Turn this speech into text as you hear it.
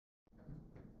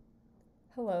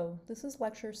Hello, this is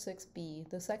Lecture 6B,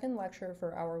 the second lecture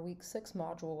for our Week 6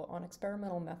 module on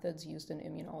experimental methods used in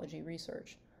immunology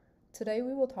research. Today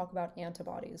we will talk about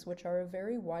antibodies, which are a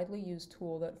very widely used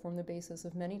tool that form the basis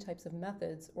of many types of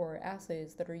methods or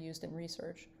assays that are used in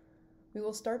research. We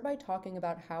will start by talking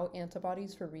about how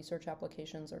antibodies for research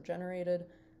applications are generated,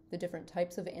 the different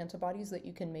types of antibodies that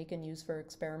you can make and use for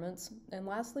experiments, and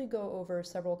lastly go over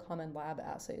several common lab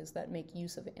assays that make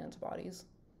use of antibodies.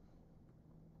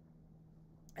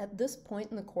 At this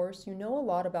point in the course, you know a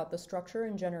lot about the structure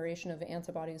and generation of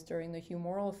antibodies during the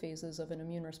humoral phases of an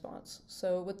immune response.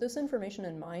 So with this information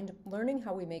in mind, learning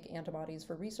how we make antibodies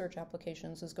for research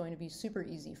applications is going to be super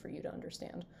easy for you to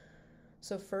understand.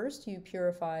 So first, you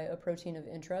purify a protein of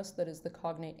interest that is the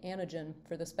cognate antigen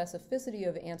for the specificity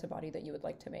of antibody that you would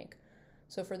like to make.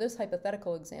 So for this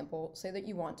hypothetical example, say that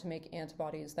you want to make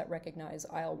antibodies that recognize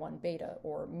IL-1 beta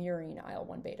or murine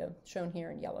IL-1 beta, shown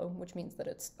here in yellow, which means that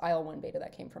it's IL-1 beta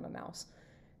that came from a mouse.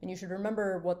 And you should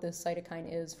remember what this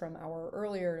cytokine is from our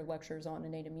earlier lectures on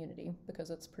innate immunity,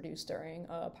 because it's produced during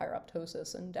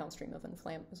pyroptosis and downstream of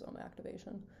inflammasome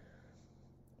activation.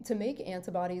 To make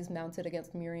antibodies mounted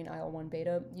against murine IL-1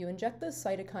 beta, you inject this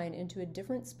cytokine into a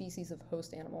different species of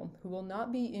host animal who will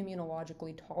not be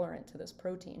immunologically tolerant to this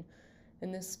protein.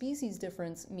 And this species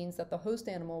difference means that the host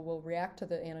animal will react to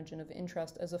the antigen of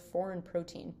interest as a foreign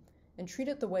protein and treat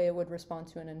it the way it would respond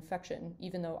to an infection,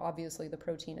 even though obviously the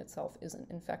protein itself isn't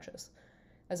infectious.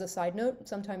 As a side note,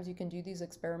 sometimes you can do these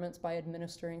experiments by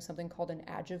administering something called an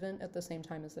adjuvant at the same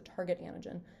time as the target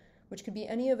antigen, which could be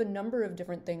any of a number of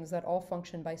different things that all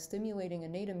function by stimulating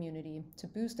innate immunity to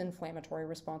boost inflammatory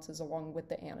responses along with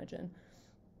the antigen.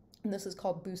 And this is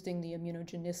called boosting the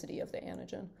immunogenicity of the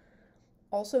antigen.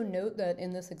 Also note that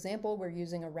in this example, we're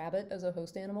using a rabbit as a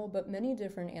host animal, but many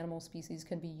different animal species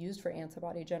can be used for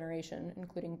antibody generation,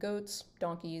 including goats,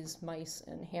 donkeys, mice,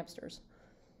 and hamsters.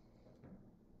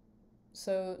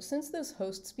 So since this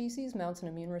host species mounts an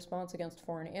immune response against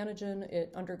foreign antigen,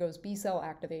 it undergoes B-cell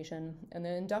activation and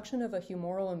the induction of a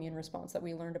humoral immune response that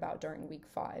we learned about during week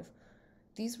 5.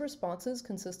 These responses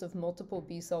consist of multiple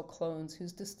B-cell clones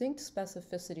whose distinct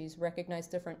specificities recognize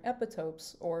different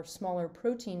epitopes, or smaller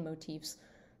protein motifs,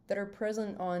 that are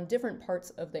present on different parts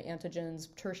of the antigen's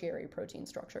tertiary protein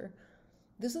structure.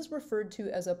 This is referred to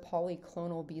as a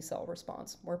polyclonal B-cell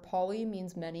response, where poly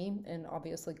means many, and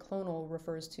obviously clonal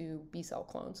refers to B-cell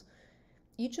clones.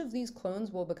 Each of these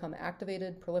clones will become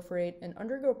activated, proliferate, and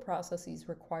undergo processes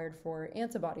required for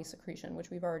antibody secretion,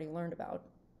 which we've already learned about.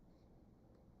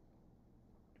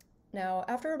 Now,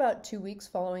 after about 2 weeks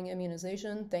following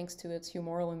immunization, thanks to its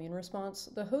humoral immune response,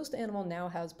 the host animal now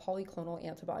has polyclonal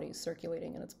antibodies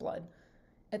circulating in its blood.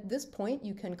 At this point,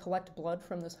 you can collect blood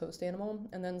from this host animal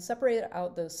and then separate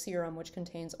out the serum, which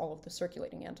contains all of the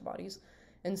circulating antibodies.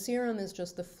 And serum is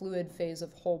just the fluid phase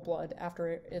of whole blood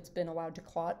after it's been allowed to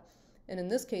clot. And in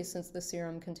this case, since the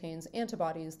serum contains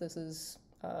antibodies, this is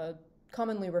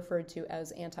commonly referred to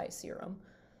as antiserum.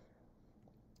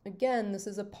 Again, this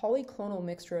is a polyclonal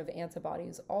mixture of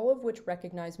antibodies, all of which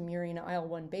recognize murine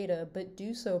IL-1 beta, but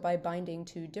do so by binding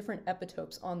to different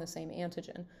epitopes on the same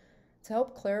antigen. To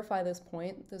help clarify this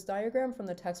point, this diagram from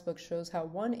the textbook shows how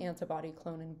one antibody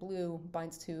clone in blue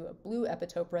binds to blue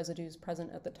epitope residues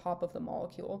present at the top of the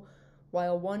molecule,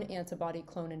 while one antibody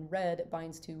clone in red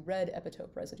binds to red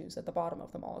epitope residues at the bottom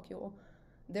of the molecule.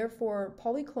 Therefore,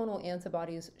 polyclonal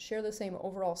antibodies share the same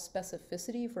overall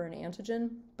specificity for an antigen,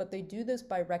 but they do this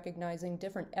by recognizing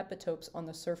different epitopes on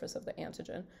the surface of the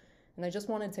antigen. And I just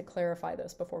wanted to clarify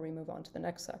this before we move on to the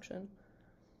next section.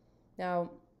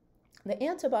 Now, the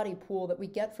antibody pool that we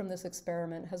get from this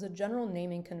experiment has a general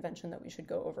naming convention that we should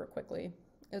go over quickly.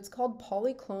 It's called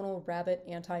polyclonal rabbit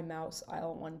anti-mouse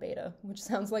IL-1 beta, which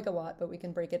sounds like a lot, but we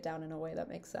can break it down in a way that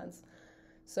makes sense.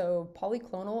 So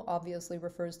polyclonal obviously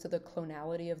refers to the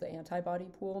clonality of the antibody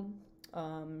pool.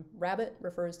 Rabbit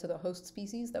refers to the host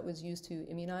species that was used to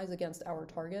immunize against our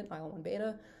target, IL-1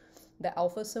 beta. The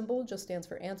alpha symbol just stands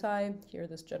for anti. Here,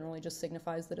 this generally just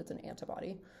signifies that it's an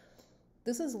antibody.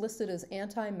 This is listed as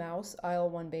anti-mouse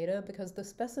IL-1 beta because the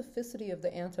specificity of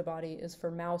the antibody is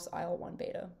for mouse IL-1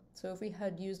 beta. So if we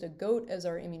had used a goat as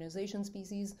our immunization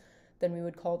species, then we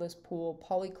would call this pool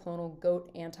polyclonal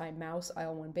goat anti-mouse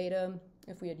IL-1 beta.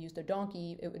 If we had used a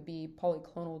donkey, it would be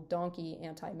polyclonal donkey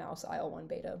anti-mouse IL-1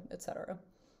 beta, etc.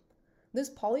 This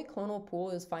polyclonal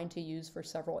pool is fine to use for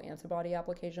several antibody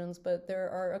applications, but there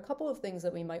are a couple of things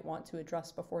that we might want to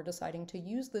address before deciding to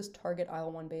use this target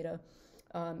IL-1 beta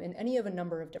in any of a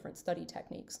number of different study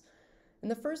techniques. And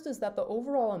the first is that the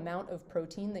overall amount of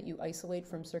protein that you isolate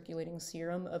from circulating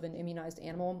serum of an immunized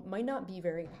animal might not be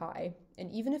very high.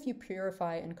 And even if you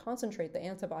purify and concentrate the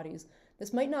antibodies,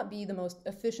 this might not be the most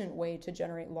efficient way to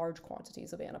generate large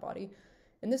quantities of antibody.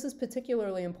 And this is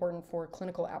particularly important for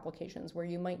clinical applications where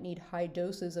you might need high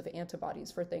doses of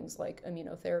antibodies for things like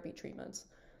immunotherapy treatments.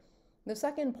 The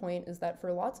second point is that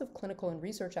for lots of clinical and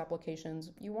research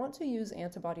applications, you want to use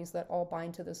antibodies that all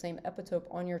bind to the same epitope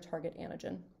on your target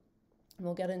antigen. And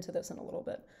we'll get into this in a little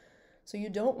bit. So you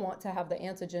don't want to have the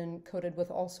antigen coated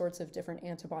with all sorts of different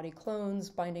antibody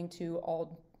clones binding to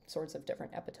all sorts of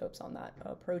different epitopes on that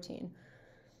protein.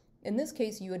 In this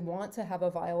case, you would want to have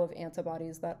a vial of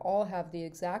antibodies that all have the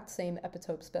exact same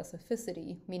epitope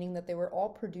specificity, meaning that they were all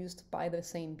produced by the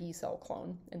same B cell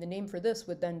clone. And the name for this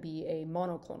would then be a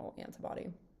monoclonal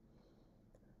antibody.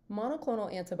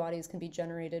 Monoclonal antibodies can be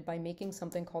generated by making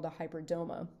something called a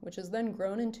hybridoma, which is then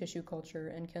grown in tissue culture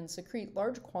and can secrete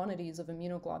large quantities of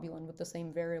immunoglobulin with the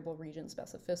same variable region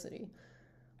specificity.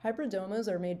 Hybridomas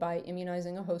are made by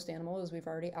immunizing a host animal, as we've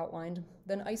already outlined,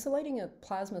 then isolating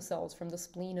plasma cells from the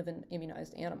spleen of an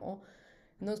immunized animal.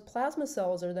 And those plasma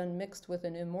cells are then mixed with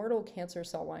an immortal cancer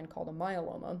cell line called a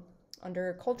myeloma,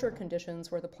 under culture conditions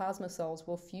where the plasma cells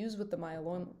will fuse with the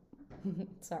myeloma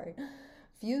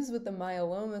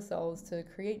cells to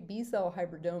create B-cell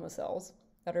hybridoma cells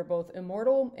that are both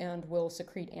immortal and will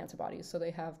secrete antibodies, so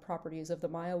they have properties of the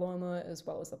myeloma as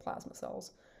well as the plasma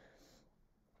cells.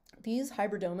 These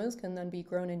hybridomas can then be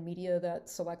grown in media that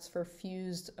selects for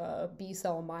fused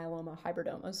B-cell myeloma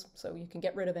hybridomas, so you can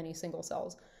get rid of any single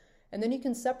cells. And then you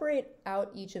can separate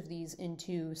out each of these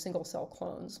into single-cell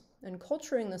clones. And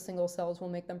culturing the single cells will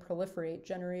make them proliferate,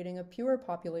 generating a pure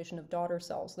population of daughter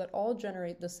cells that all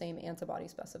generate the same antibody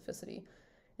specificity.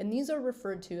 And these are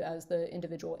referred to as the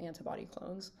individual antibody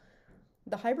clones.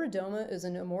 The hybridoma is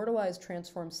an immortalized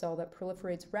transformed cell that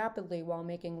proliferates rapidly while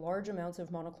making large amounts of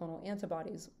monoclonal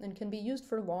antibodies and can be used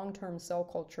for long-term cell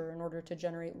culture in order to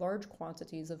generate large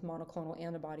quantities of monoclonal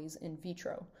antibodies in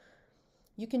vitro.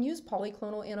 You can use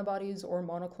polyclonal antibodies or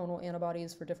monoclonal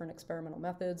antibodies for different experimental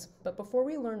methods, but before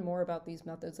we learn more about these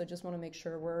methods, I just want to make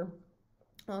sure we're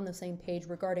on the same page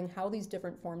regarding how these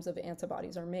different forms of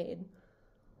antibodies are made.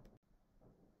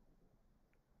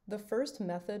 The first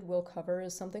method we'll cover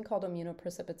is something called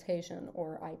immunoprecipitation,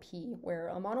 or IP, where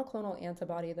a monoclonal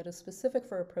antibody that is specific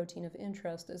for a protein of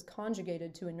interest is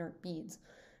conjugated to inert beads.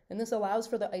 And this allows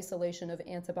for the isolation of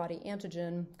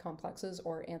antibody-antigen complexes,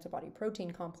 or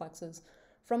antibody-protein complexes,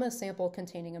 from a sample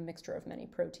containing a mixture of many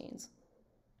proteins.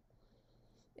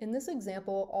 In this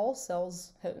example, all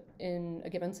cells in a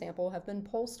given sample have been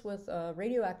pulsed with a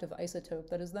radioactive isotope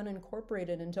that is then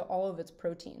incorporated into all of its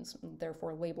proteins,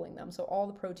 therefore labeling them. So all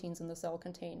the proteins in the cell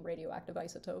contain radioactive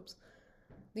isotopes.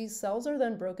 These cells are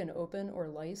then broken open or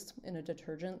lysed in a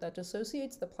detergent that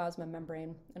dissociates the plasma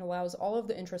membrane and allows all of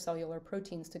the intracellular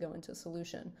proteins to go into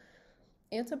solution.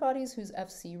 Antibodies whose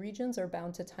Fc regions are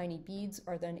bound to tiny beads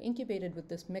are then incubated with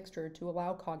this mixture to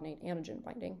allow cognate antigen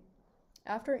binding.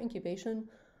 After incubation,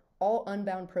 all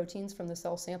unbound proteins from the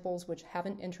cell samples which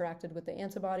haven't interacted with the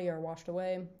antibody are washed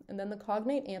away, and then the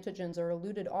cognate antigens are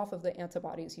eluted off of the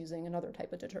antibodies using another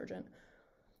type of detergent.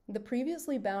 The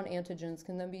previously bound antigens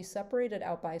can then be separated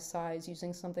out by size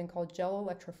using something called gel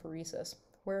electrophoresis,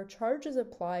 where a charge is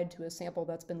applied to a sample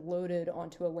that's been loaded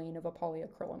onto a lane of a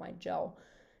polyacrylamide gel,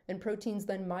 and proteins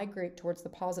then migrate towards the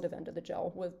positive end of the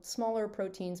gel, with smaller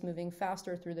proteins moving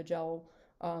faster through the gel,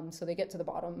 so they get to the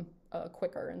bottom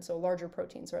quicker, and so larger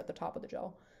proteins are at the top of the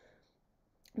gel.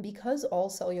 Because all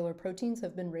cellular proteins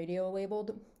have been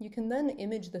radiolabeled, you can then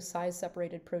image the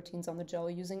size-separated proteins on the gel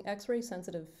using X-ray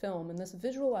sensitive film, and this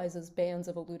visualizes bands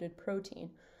of eluted protein.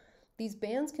 These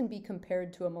bands can be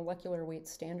compared to a molecular weight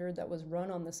standard that was run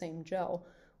on the same gel,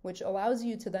 which allows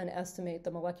you to then estimate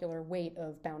the molecular weight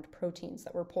of bound proteins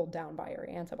that were pulled down by your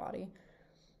antibody.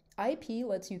 IP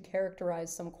lets you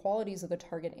characterize some qualities of the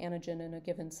target antigen in a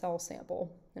given cell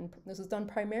sample, and this is done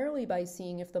primarily by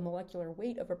seeing if the molecular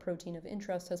weight of a protein of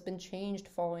interest has been changed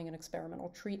following an experimental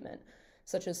treatment,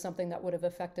 such as something that would have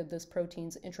affected this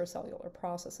protein's intracellular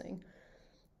processing.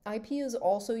 IP is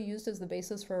also used as the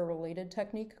basis for a related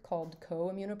technique called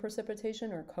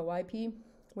co-immunoprecipitation, or co-IP,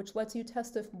 which lets you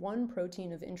test if one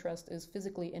protein of interest is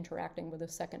physically interacting with a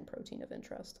second protein of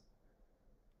interest.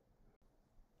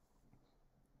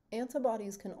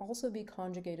 Antibodies can also be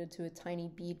conjugated to a tiny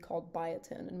bead called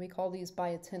biotin, and we call these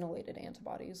biotinylated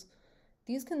antibodies.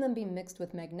 These can then be mixed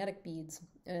with magnetic beads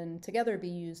and together be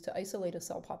used to isolate a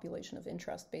cell population of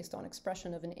interest based on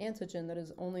expression of an antigen that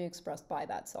is only expressed by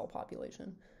that cell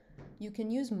population. You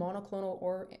can use monoclonal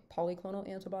or polyclonal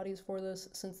antibodies for this,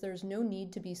 since there's no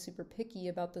need to be super picky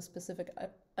about the specific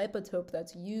epitope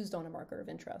that's used on a marker of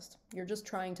interest. You're just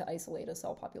trying to isolate a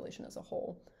cell population as a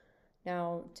whole.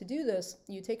 Now, to do this,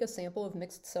 you take a sample of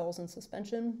mixed cells in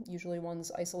suspension, usually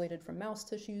ones isolated from mouse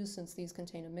tissues, since these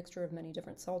contain a mixture of many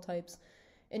different cell types,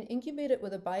 and incubate it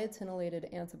with a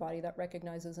biotinylated antibody that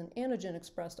recognizes an antigen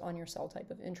expressed on your cell type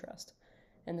of interest.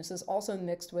 And this is also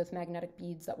mixed with magnetic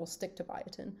beads that will stick to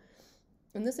biotin.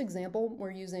 In this example, we're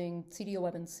using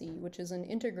CD11C, which is an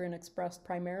integrin expressed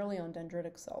primarily on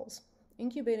dendritic cells.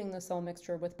 Incubating the cell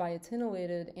mixture with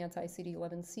biotinylated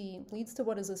anti-CD11C leads to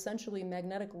what is essentially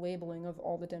magnetic labeling of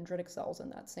all the dendritic cells in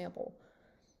that sample.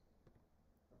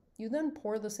 You then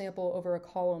pour the sample over a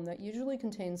column that usually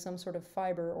contains some sort of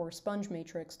fiber or sponge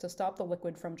matrix to stop the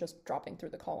liquid from just dropping through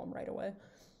the column right away.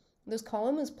 This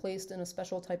column is placed in a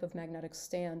special type of magnetic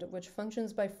stand, which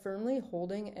functions by firmly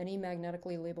holding any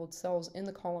magnetically labeled cells in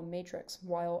the column matrix,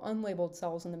 while unlabeled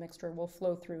cells in the mixture will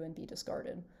flow through and be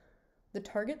discarded. The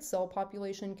target cell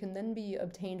population can then be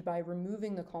obtained by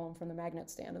removing the column from the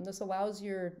magnet stand, and this allows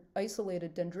your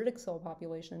isolated dendritic cell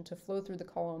population to flow through the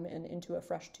column and into a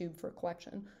fresh tube for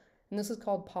collection. And this is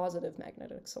called positive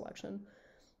magnetic selection.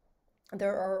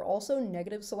 There are also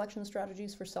negative selection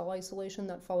strategies for cell isolation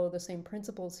that follow the same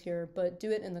principles here, but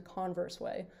do it in the converse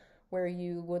way, where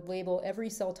you would label every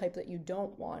cell type that you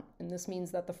don't want, and this means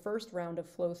that the first round of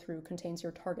flow through contains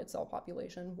your target cell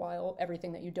population, while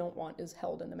everything that you don't want is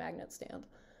held in the magnet stand.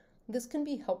 This can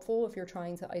be helpful if you're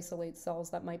trying to isolate cells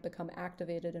that might become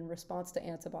activated in response to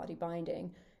antibody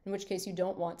binding, in which case you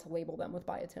don't want to label them with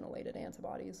biotinylated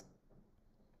antibodies.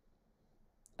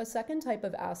 A second type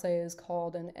of assay is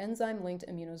called an enzyme-linked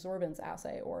immunosorbence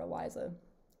assay, or ELISA.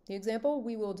 The example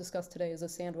we will discuss today is a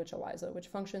sandwich ELISA, which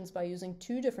functions by using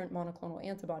two different monoclonal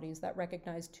antibodies that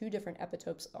recognize two different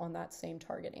epitopes on that same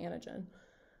target antigen.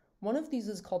 One of these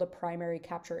is called a primary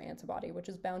capture antibody, which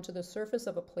is bound to the surface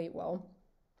of a plate well,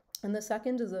 and the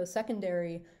second is a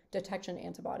secondary detection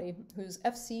antibody, whose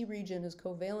FC region is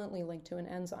covalently linked to an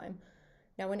enzyme.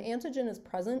 Now, when antigen is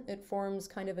present, it forms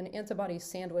kind of an antibody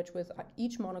sandwich with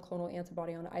each monoclonal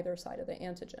antibody on either side of the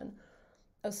antigen.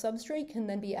 A substrate can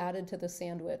then be added to the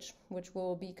sandwich, which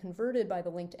will be converted by the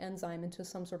linked enzyme into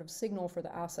some sort of signal for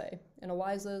the assay. In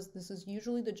ELISAs, this is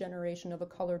usually the generation of a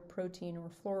colored protein or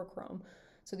fluorochrome.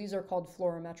 So these are called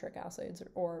fluorometric assays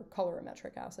or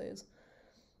colorimetric assays.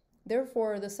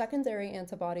 Therefore, the secondary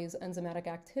antibody's enzymatic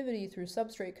activity through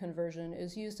substrate conversion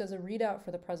is used as a readout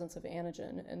for the presence of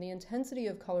antigen, and the intensity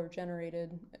of color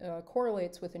generated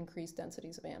correlates with increased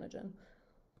densities of antigen.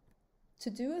 To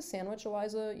do a sandwich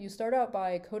ELISA, you start out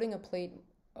by coating a plate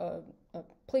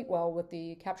well with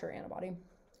the capture antibody,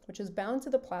 which is bound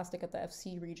to the plastic at the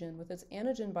FC region with its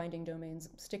antigen binding domains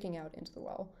sticking out into the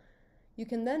well. You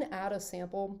can then add a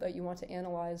sample that you want to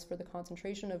analyze for the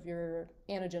concentration of your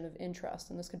antigen of interest,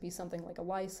 and this could be something like a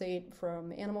lysate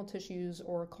from animal tissues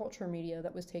or culture media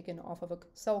that was taken off of a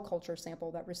cell culture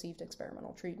sample that received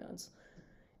experimental treatments.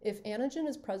 If antigen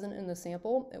is present in the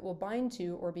sample, it will bind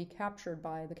to or be captured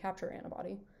by the capture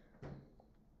antibody.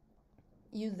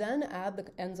 You then add the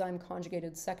enzyme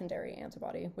conjugated secondary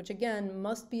antibody, which again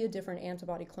must be a different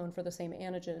antibody clone for the same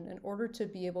antigen in order to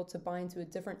be able to bind to a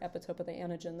different epitope of the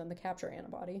antigen than the capture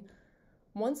antibody.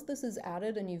 Once this is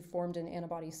added and you've formed an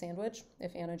antibody sandwich,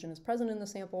 if antigen is present in the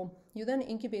sample, you then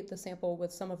incubate the sample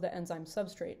with some of the enzyme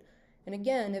substrate. And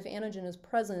again, if antigen is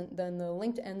present, then the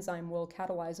linked enzyme will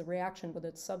catalyze a reaction with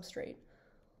its substrate.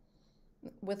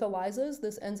 With ELISAs,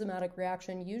 this enzymatic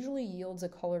reaction usually yields a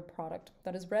colored product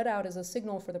that is read out as a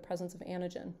signal for the presence of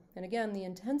antigen. And again, the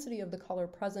intensity of the color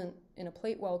present in a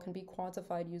plate well can be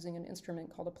quantified using an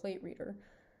instrument called a plate reader.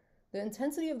 The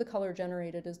intensity of the color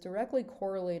generated is directly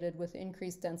correlated with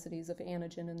increased densities of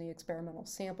antigen in the experimental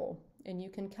sample, and you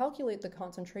can calculate the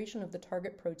concentration of the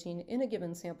target protein in a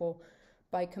given sample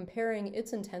by comparing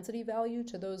its intensity value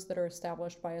to those that are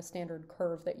established by a standard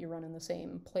curve that you run in the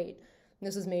same plate.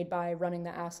 This is made by running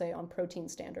the assay on protein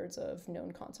standards of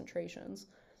known concentrations.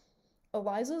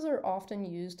 ELISAs are often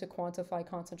used to quantify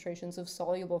concentrations of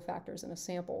soluble factors in a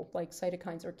sample, like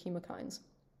cytokines or chemokines.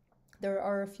 There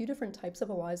are a few different types of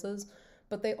ELISAs,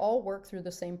 but they all work through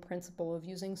the same principle of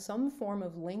using some form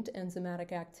of linked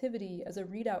enzymatic activity as a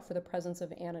readout for the presence of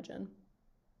antigen.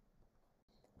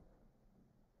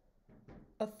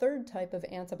 A third type of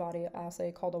antibody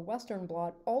assay called a Western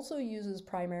blot also uses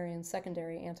primary and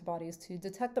secondary antibodies to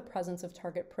detect the presence of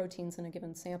target proteins in a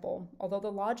given sample, although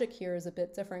the logic here is a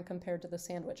bit different compared to the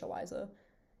sandwich ELISA.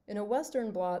 In a Western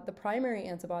blot, the primary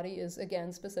antibody is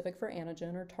again specific for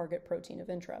antigen or target protein of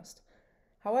interest.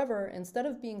 However, instead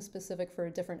of being specific for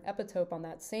a different epitope on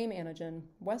that same antigen,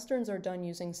 Westerns are done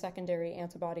using secondary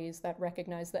antibodies that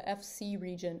recognize the Fc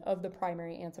region of the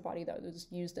primary antibody that was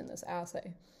used in this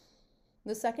assay.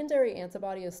 The secondary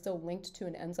antibody is still linked to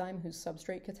an enzyme whose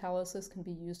substrate catalysis can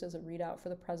be used as a readout for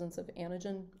the presence of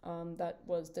antigen that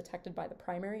was detected by the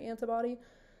primary antibody.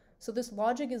 So this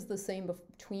logic is the same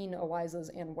between ELISAs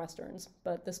and Westerns,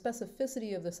 but the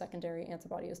specificity of the secondary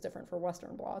antibody is different for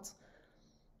Western blots.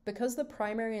 Because the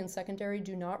primary and secondary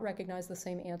do not recognize the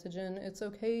same antigen, it's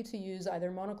okay to use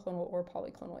either monoclonal or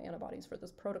polyclonal antibodies for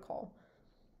this protocol.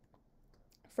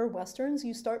 For Westerns,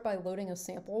 you start by loading a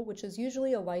sample, which is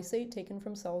usually a lysate taken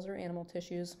from cells or animal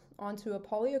tissues, onto a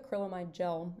polyacrylamide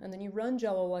gel, and then you run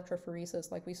gel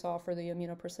electrophoresis like we saw for the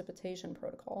immunoprecipitation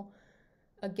protocol.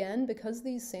 Again, because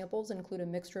these samples include a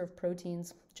mixture of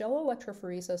proteins, gel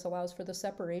electrophoresis allows for the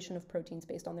separation of proteins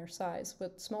based on their size,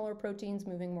 with smaller proteins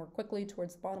moving more quickly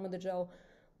towards the bottom of the gel,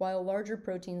 while larger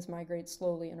proteins migrate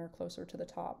slowly and are closer to the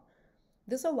top.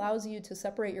 This allows you to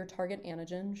separate your target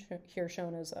antigen, here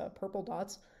shown as purple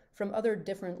dots, from other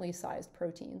differently sized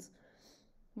proteins.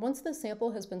 Once the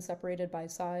sample has been separated by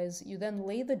size, you then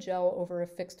lay the gel over a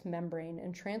fixed membrane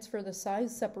and transfer the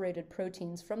size-separated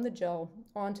proteins from the gel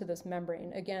onto this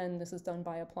membrane. Again, this is done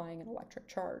by applying an electric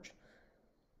charge.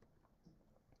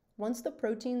 Once the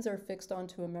proteins are fixed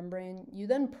onto a membrane, you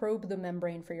then probe the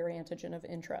membrane for your antigen of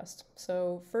interest.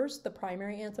 So first, the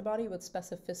primary antibody with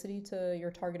specificity to your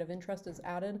target of interest is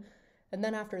added, and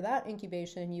then after that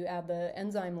incubation, you add the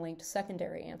enzyme-linked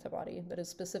secondary antibody that is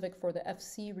specific for the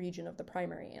Fc region of the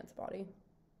primary antibody.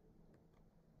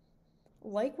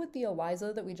 Like with the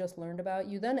ELISA that we just learned about,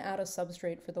 you then add a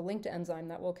substrate for the linked enzyme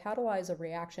that will catalyze a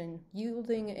reaction,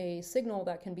 yielding a signal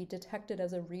that can be detected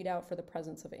as a readout for the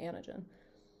presence of antigen.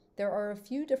 There are a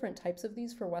few different types of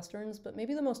these for Westerns, but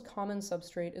maybe the most common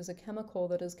substrate is a chemical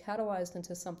that is catalyzed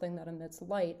into something that emits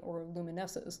light or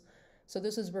luminesces. So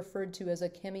this is referred to as a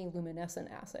chemiluminescent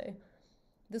assay.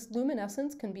 This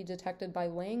luminescence can be detected by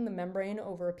laying the membrane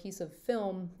over a piece of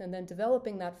film and then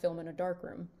developing that film in a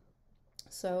darkroom.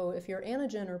 So if your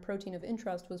antigen or protein of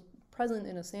interest was present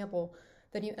in a sample,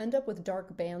 then you end up with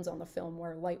dark bands on the film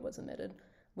where light was emitted,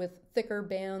 with thicker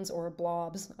bands or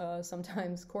blobs,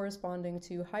 sometimes corresponding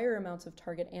to higher amounts of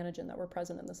target antigen that were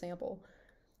present in the sample.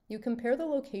 You compare the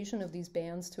location of these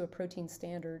bands to a protein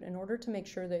standard in order to make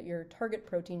sure that your target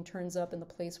protein turns up in the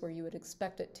place where you would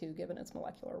expect it to, given its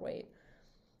molecular weight.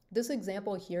 This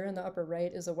example here in the upper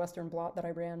right is a Western blot that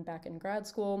I ran back in grad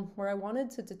school, where I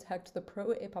wanted to detect the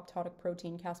pro-apoptotic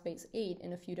protein caspase 8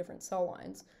 in a few different cell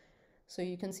lines. So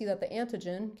you can see that the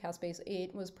antigen, caspase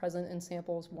 8, was present in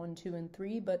samples 1, 2, and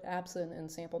 3, but absent in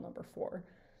sample number 4.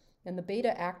 And the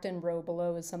beta-actin row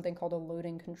below is something called a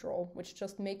loading control, which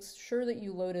just makes sure that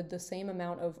you loaded the same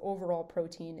amount of overall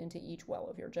protein into each well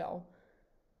of your gel.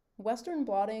 Western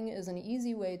blotting is an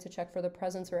easy way to check for the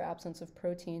presence or absence of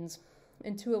proteins,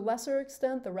 and to a lesser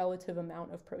extent, the relative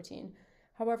amount of protein.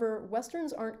 However,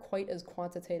 Westerns aren't quite as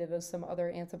quantitative as some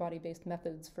other antibody-based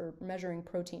methods for measuring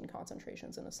protein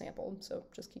concentrations in a sample, so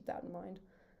just keep that in mind.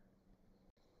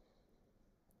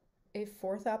 A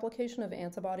fourth application of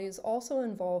antibodies also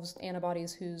involves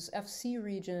antibodies whose Fc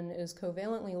region is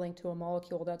covalently linked to a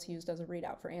molecule that's used as a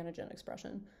readout for antigen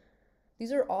expression.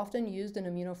 These are often used in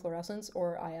immunofluorescence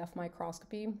or IF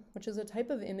microscopy, which is a type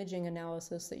of imaging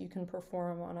analysis that you can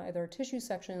perform on either tissue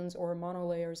sections or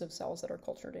monolayers of cells that are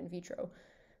cultured in vitro.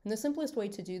 And the simplest way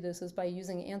to do this is by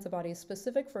using antibodies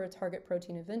specific for a target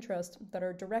protein of interest that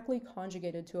are directly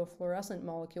conjugated to a fluorescent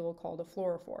molecule called a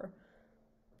fluorophore.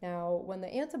 Now, when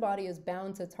the antibody is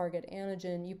bound to target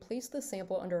antigen, you place the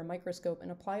sample under a microscope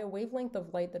and apply a wavelength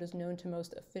of light that is known to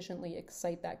most efficiently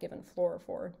excite that given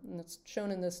fluorophore. And it's shown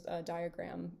in this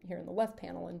diagram here in the left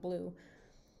panel in blue.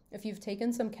 If you've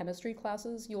taken some chemistry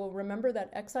classes, you'll remember that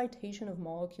excitation of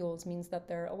molecules means that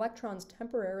their electrons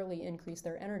temporarily increase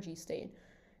their energy state.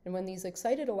 And when these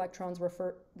excited electrons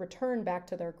return back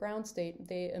to their ground state,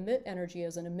 they emit energy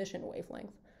as an emission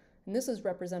wavelength. And this is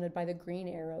represented by the green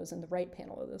arrows in the right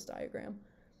panel of this diagram.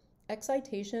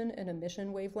 Excitation and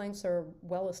emission wavelengths are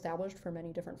well established for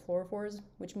many different fluorophores,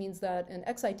 which means that an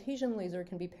excitation laser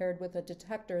can be paired with a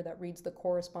detector that reads the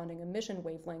corresponding emission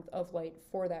wavelength of light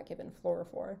for that given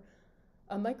fluorophore.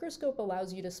 A microscope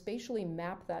allows you to spatially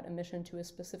map that emission to a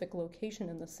specific location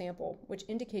in the sample, which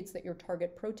indicates that your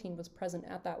target protein was present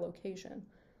at that location.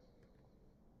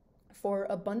 For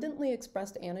abundantly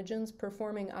expressed antigens,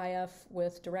 performing IF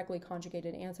with directly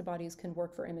conjugated antibodies can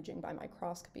work for imaging by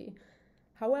microscopy.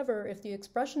 However, if the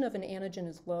expression of an antigen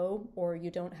is low, or you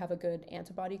don't have a good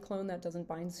antibody clone that doesn't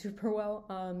bind super well,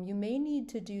 you may need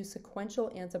to do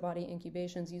sequential antibody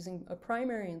incubations using a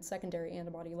primary and secondary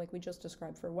antibody like we just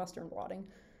described for Western blotting.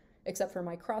 Except for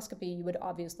microscopy, you would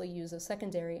obviously use a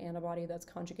secondary antibody that's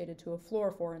conjugated to a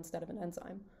fluorophore instead of an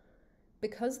enzyme.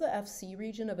 Because the Fc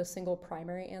region of a single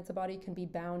primary antibody can be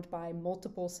bound by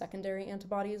multiple secondary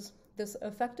antibodies, this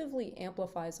effectively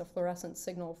amplifies a fluorescence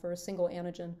signal for a single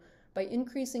antigen by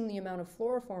increasing the amount of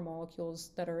fluorophore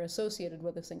molecules that are associated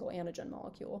with a single antigen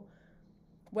molecule.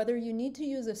 Whether you need to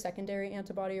use a secondary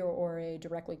antibody or a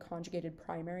directly conjugated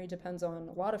primary depends on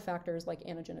a lot of factors like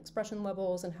antigen expression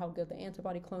levels and how good the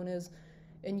antibody clone is,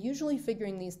 and usually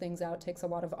figuring these things out takes a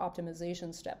lot of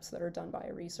optimization steps that are done by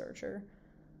a researcher.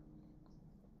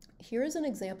 Here is an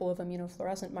example of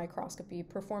immunofluorescent microscopy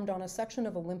performed on a section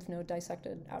of a lymph node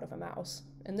dissected out of a mouse.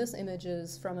 And this image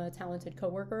is from a talented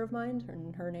coworker of mine,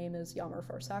 and her name is Yamar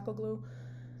Farsakoglu.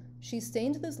 She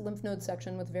stained this lymph node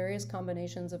section with various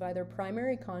combinations of either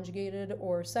primary conjugated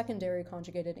or secondary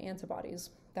conjugated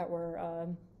antibodies that were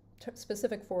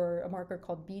specific for a marker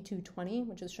called B220,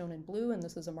 which is shown in blue, and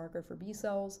this is a marker for B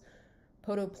cells,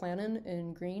 podoplanin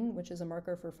in green, which is a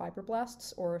marker for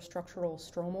fibroblasts or structural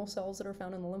stromal cells that are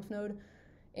found in the lymph node,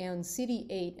 and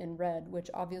CD8 in red, which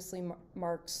obviously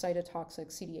marks cytotoxic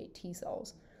CD8 T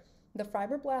cells. The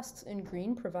fibroblasts in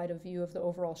green provide a view of the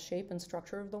overall shape and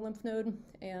structure of the lymph node,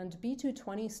 and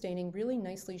B220 staining really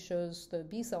nicely shows the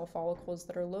B cell follicles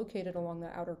that are located along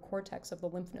the outer cortex of the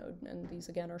lymph node, and these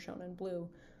again are shown in blue.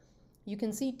 You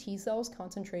can see T cells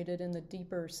concentrated in the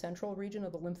deeper central region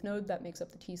of the lymph node that makes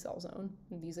up the T cell zone,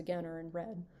 and these again are in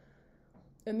red.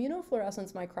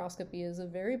 Immunofluorescence microscopy is a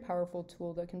very powerful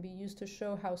tool that can be used to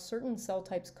show how certain cell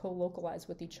types co-localize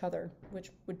with each other,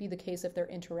 which would be the case if they're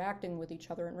interacting with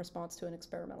each other in response to an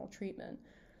experimental treatment.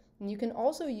 And you can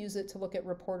also use it to look at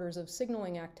reporters of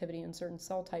signaling activity in certain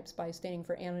cell types by staining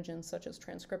for antigens such as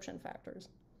transcription factors.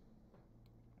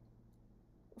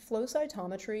 Flow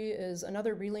cytometry is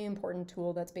another really important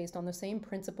tool that's based on the same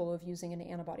principle of using an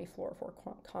antibody fluorophore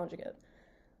conjugate.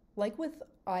 Like with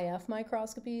IF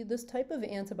microscopy, this type of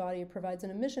antibody provides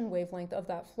an emission wavelength of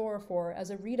that fluorophore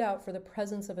as a readout for the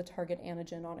presence of a target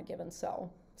antigen on a given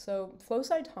cell. So flow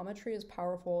cytometry is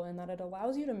powerful in that it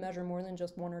allows you to measure more than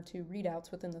just one or two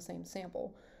readouts within the same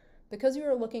sample. Because you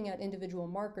are looking at individual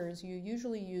markers, you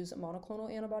usually use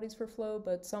monoclonal antibodies for flow,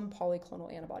 but some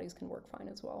polyclonal antibodies can work fine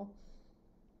as well.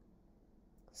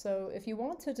 So if you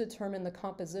want to determine the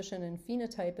composition and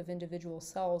phenotype of individual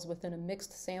cells within a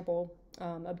mixed sample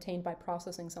obtained by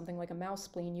processing something like a mouse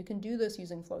spleen, you can do this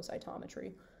using flow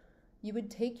cytometry. You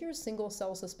would take your single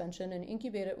cell suspension and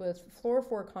incubate it with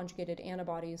fluorophore conjugated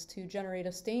antibodies to generate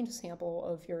a stained sample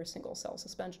of your single cell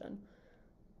suspension.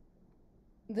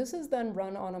 This is then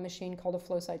run on a machine called a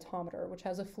flow cytometer, which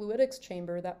has a fluidics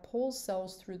chamber that pulls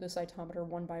cells through the cytometer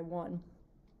one by one.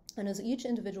 And as each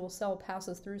individual cell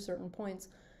passes through certain points,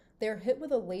 they are hit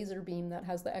with a laser beam that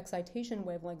has the excitation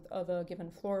wavelength of a given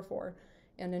fluorophore,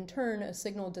 and in turn, a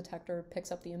signal detector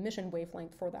picks up the emission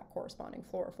wavelength for that corresponding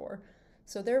fluorophore.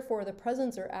 So therefore, the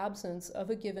presence or absence of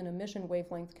a given emission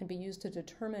wavelength can be used to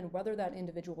determine whether that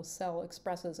individual cell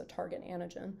expresses a target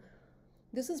antigen.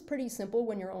 This is pretty simple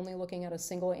when you're only looking at a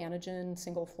single antigen,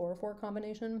 single fluorophore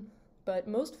combination, but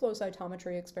most flow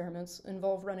cytometry experiments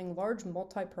involve running large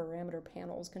multi-parameter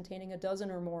panels containing a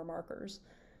dozen or more markers.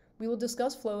 We will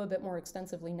discuss flow a bit more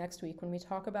extensively next week when we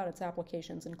talk about its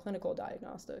applications in clinical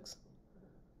diagnostics.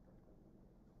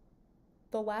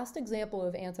 The last example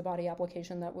of antibody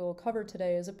application that we'll cover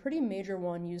today is a pretty major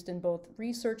one used in both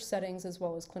research settings as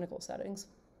well as clinical settings.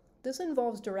 This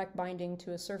involves direct binding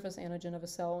to a surface antigen of a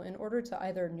cell in order to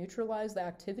either neutralize the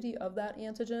activity of that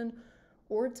antigen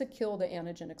or to kill the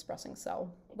antigen-expressing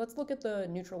cell. Let's look at the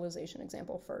neutralization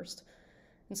example first.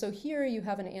 And so here you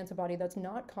have an antibody that's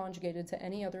not conjugated to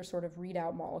any other sort of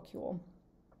readout molecule,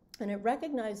 and it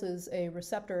recognizes a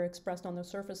receptor expressed on the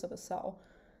surface of a cell.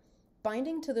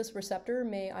 Binding to this receptor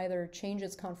may either change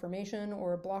its conformation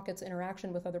or block its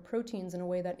interaction with other proteins in a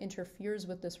way that interferes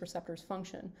with this receptor's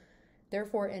function,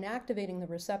 therefore inactivating the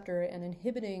receptor and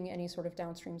inhibiting any sort of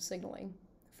downstream signaling.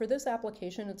 For this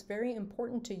application, it's very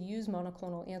important to use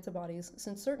monoclonal antibodies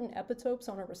since certain epitopes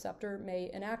on a receptor may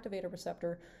inactivate a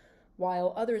receptor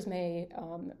while other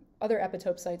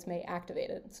epitope sites may activate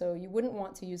it. So you wouldn't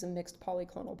want to use a mixed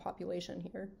polyclonal population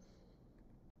here.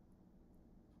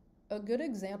 A good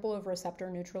example of receptor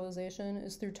neutralization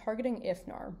is through targeting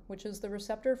IFNAR, which is the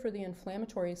receptor for the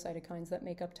inflammatory cytokines that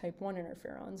make up type 1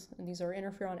 interferons, and these are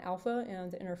interferon alpha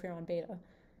and interferon beta.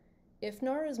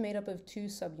 IFNAR is made up of two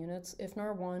subunits,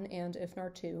 IFNAR1 and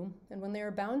IFNAR2, and when they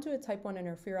are bound to a type 1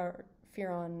 interferon,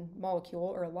 interferon molecule,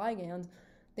 or a ligand,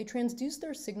 they transduce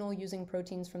their signal using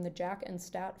proteins from the JAK and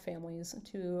STAT families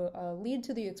to lead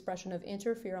to the expression of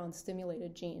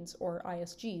interferon-stimulated genes, or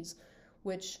ISGs,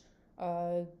 which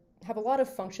have a lot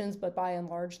of functions, but by and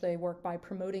large, they work by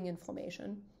promoting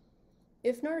inflammation.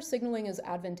 IFNAR signaling is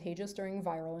advantageous during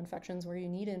viral infections where you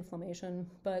need inflammation,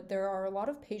 but there are a lot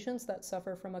of patients that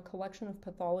suffer from a collection of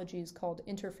pathologies called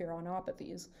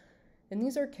interferonopathies. And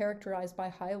these are characterized by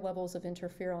high levels of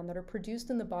interferon that are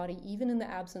produced in the body even in the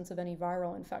absence of any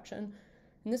viral infection.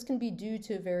 And this can be due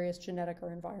to various genetic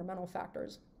or environmental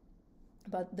factors.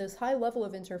 But this high level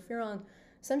of interferon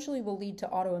essentially will lead to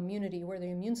autoimmunity, where the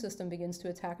immune system begins to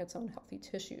attack its own healthy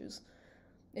tissues.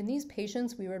 In these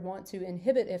patients, we would want to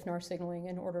inhibit IFNAR signaling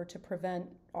in order to prevent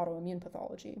autoimmune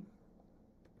pathology.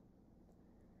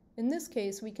 In this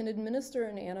case, we can administer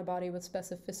an antibody with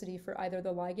specificity for either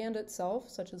the ligand itself,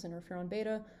 such as interferon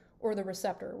beta, or the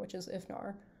receptor, which is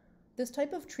IFNAR. This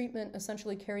type of treatment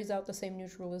essentially carries out the same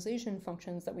neutralization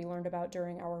functions that we learned about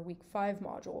during our week 5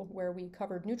 module, where we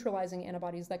covered neutralizing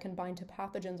antibodies that can bind to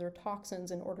pathogens or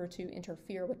toxins in order to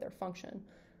interfere with their function.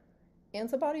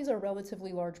 Antibodies are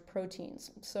relatively large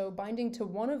proteins, so binding to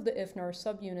one of the IFNAR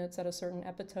subunits at a certain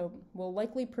epitope will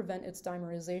likely prevent its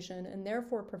dimerization and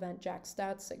therefore prevent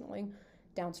JAK-STAT signaling,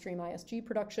 downstream ISG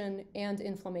production, and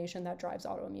inflammation that drives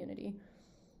autoimmunity.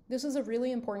 This is a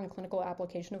really important clinical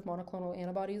application of monoclonal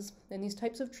antibodies, and these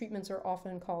types of treatments are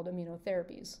often called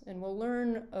immunotherapies, and we'll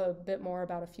learn a bit more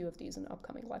about a few of these in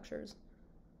upcoming lectures.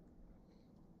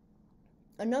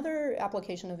 Another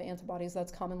application of antibodies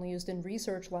that's commonly used in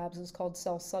research labs is called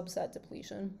cell subset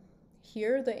depletion.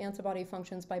 Here, the antibody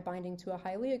functions by binding to a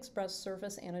highly expressed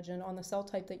surface antigen on the cell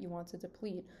type that you want to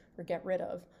deplete or get rid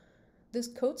of. This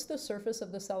coats the surface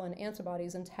of the cell in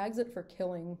antibodies and tags it for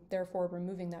killing, therefore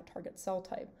removing that target cell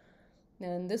type.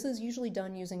 And this is usually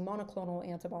done using monoclonal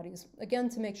antibodies, again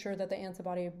to make sure that the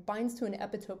antibody binds to an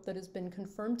epitope that has been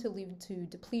confirmed to lead to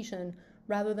depletion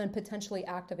rather than potentially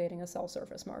activating a cell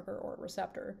surface marker or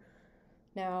receptor.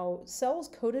 Now, cells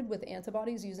coated with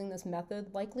antibodies using this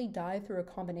method likely die through a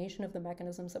combination of the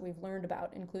mechanisms that we've learned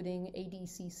about, including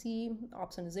ADCC,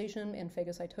 opsonization, and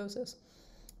phagocytosis,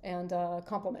 and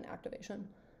complement activation.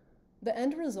 The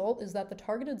end result is that the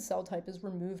targeted cell type is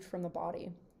removed from the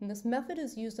body. And this method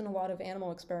is used in a lot of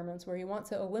animal experiments where you want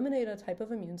to eliminate a type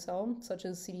of immune cell, such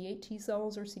as CD8 T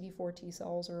cells or CD4 T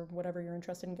cells or whatever you're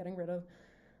interested in getting rid of,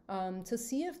 to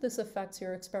see if this affects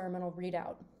your experimental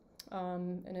readout.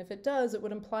 And if it does, it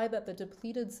would imply that the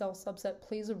depleted cell subset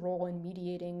plays a role in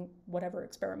mediating whatever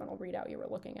experimental readout you were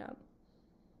looking at.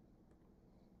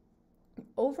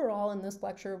 Overall, in this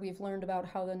lecture, we've learned about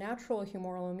how the natural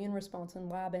humoral immune response in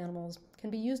lab animals can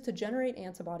be used to generate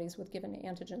antibodies with given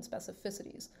antigen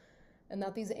specificities, and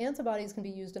that these antibodies can be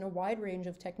used in a wide range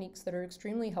of techniques that are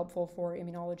extremely helpful for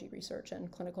immunology research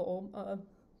and clinical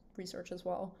research as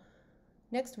well.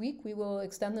 Next week, we will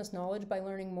extend this knowledge by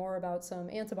learning more about some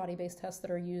antibody-based tests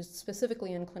that are used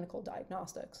specifically in clinical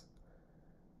diagnostics.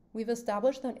 We've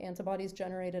established that antibodies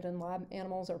generated in lab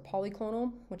animals are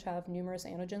polyclonal, which have numerous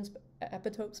antigen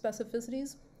epitope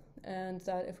specificities, and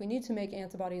that if we need to make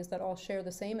antibodies that all share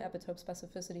the same epitope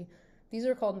specificity, these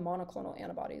are called monoclonal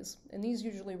antibodies, and these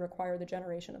usually require the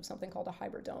generation of something called a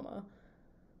hybridoma.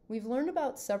 We've learned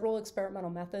about several experimental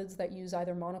methods that use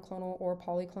either monoclonal or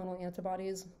polyclonal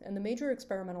antibodies, and the major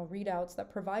experimental readouts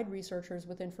that provide researchers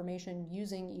with information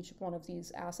using each one of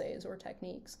these assays or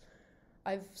techniques.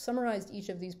 I've summarized each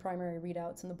of these primary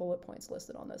readouts in the bullet points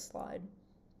listed on this slide.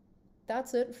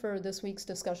 That's it for this week's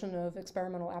discussion of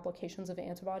experimental applications of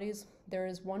antibodies. There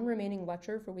is one remaining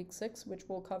lecture for week 6, which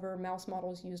will cover mouse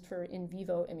models used for in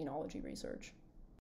vivo immunology research.